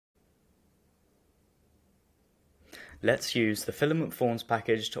let's use the Filament Forms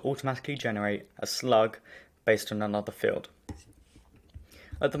package to automatically generate a slug based on another field.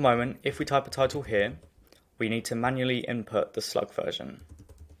 At the moment, if we type a title here, we need to manually input the slug version.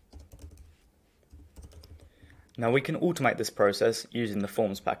 Now we can automate this process using the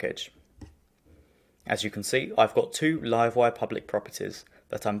Forms package. As you can see, I've got two Livewire public properties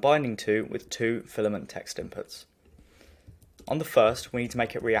that I'm binding to with two Filament text inputs. On the first, we need to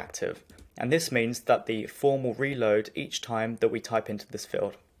make it reactive, and this means that the form will reload each time that we type into this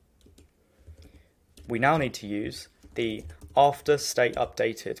field. We now need to use the after state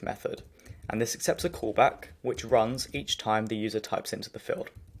updated method, and this accepts a callback which runs each time the user types into the field.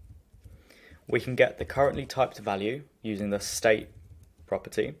 We can get the currently typed value using the state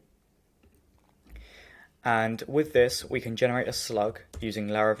property, and with this we can generate a slug using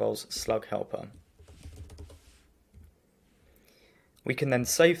Laravel's slug helper. We can then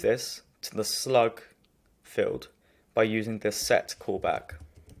save this to the slug field by using the set callback.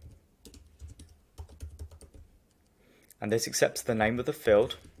 And this accepts the name of the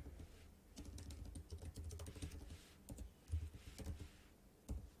field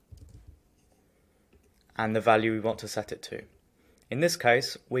and the value we want to set it to. In this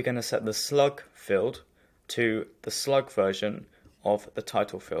case, we're going to set the slug field to the slug version of the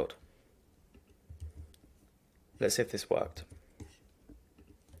title field. Let's see if this worked.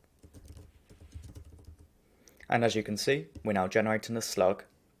 And as you can see, we're now generating a slug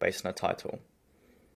based on a title.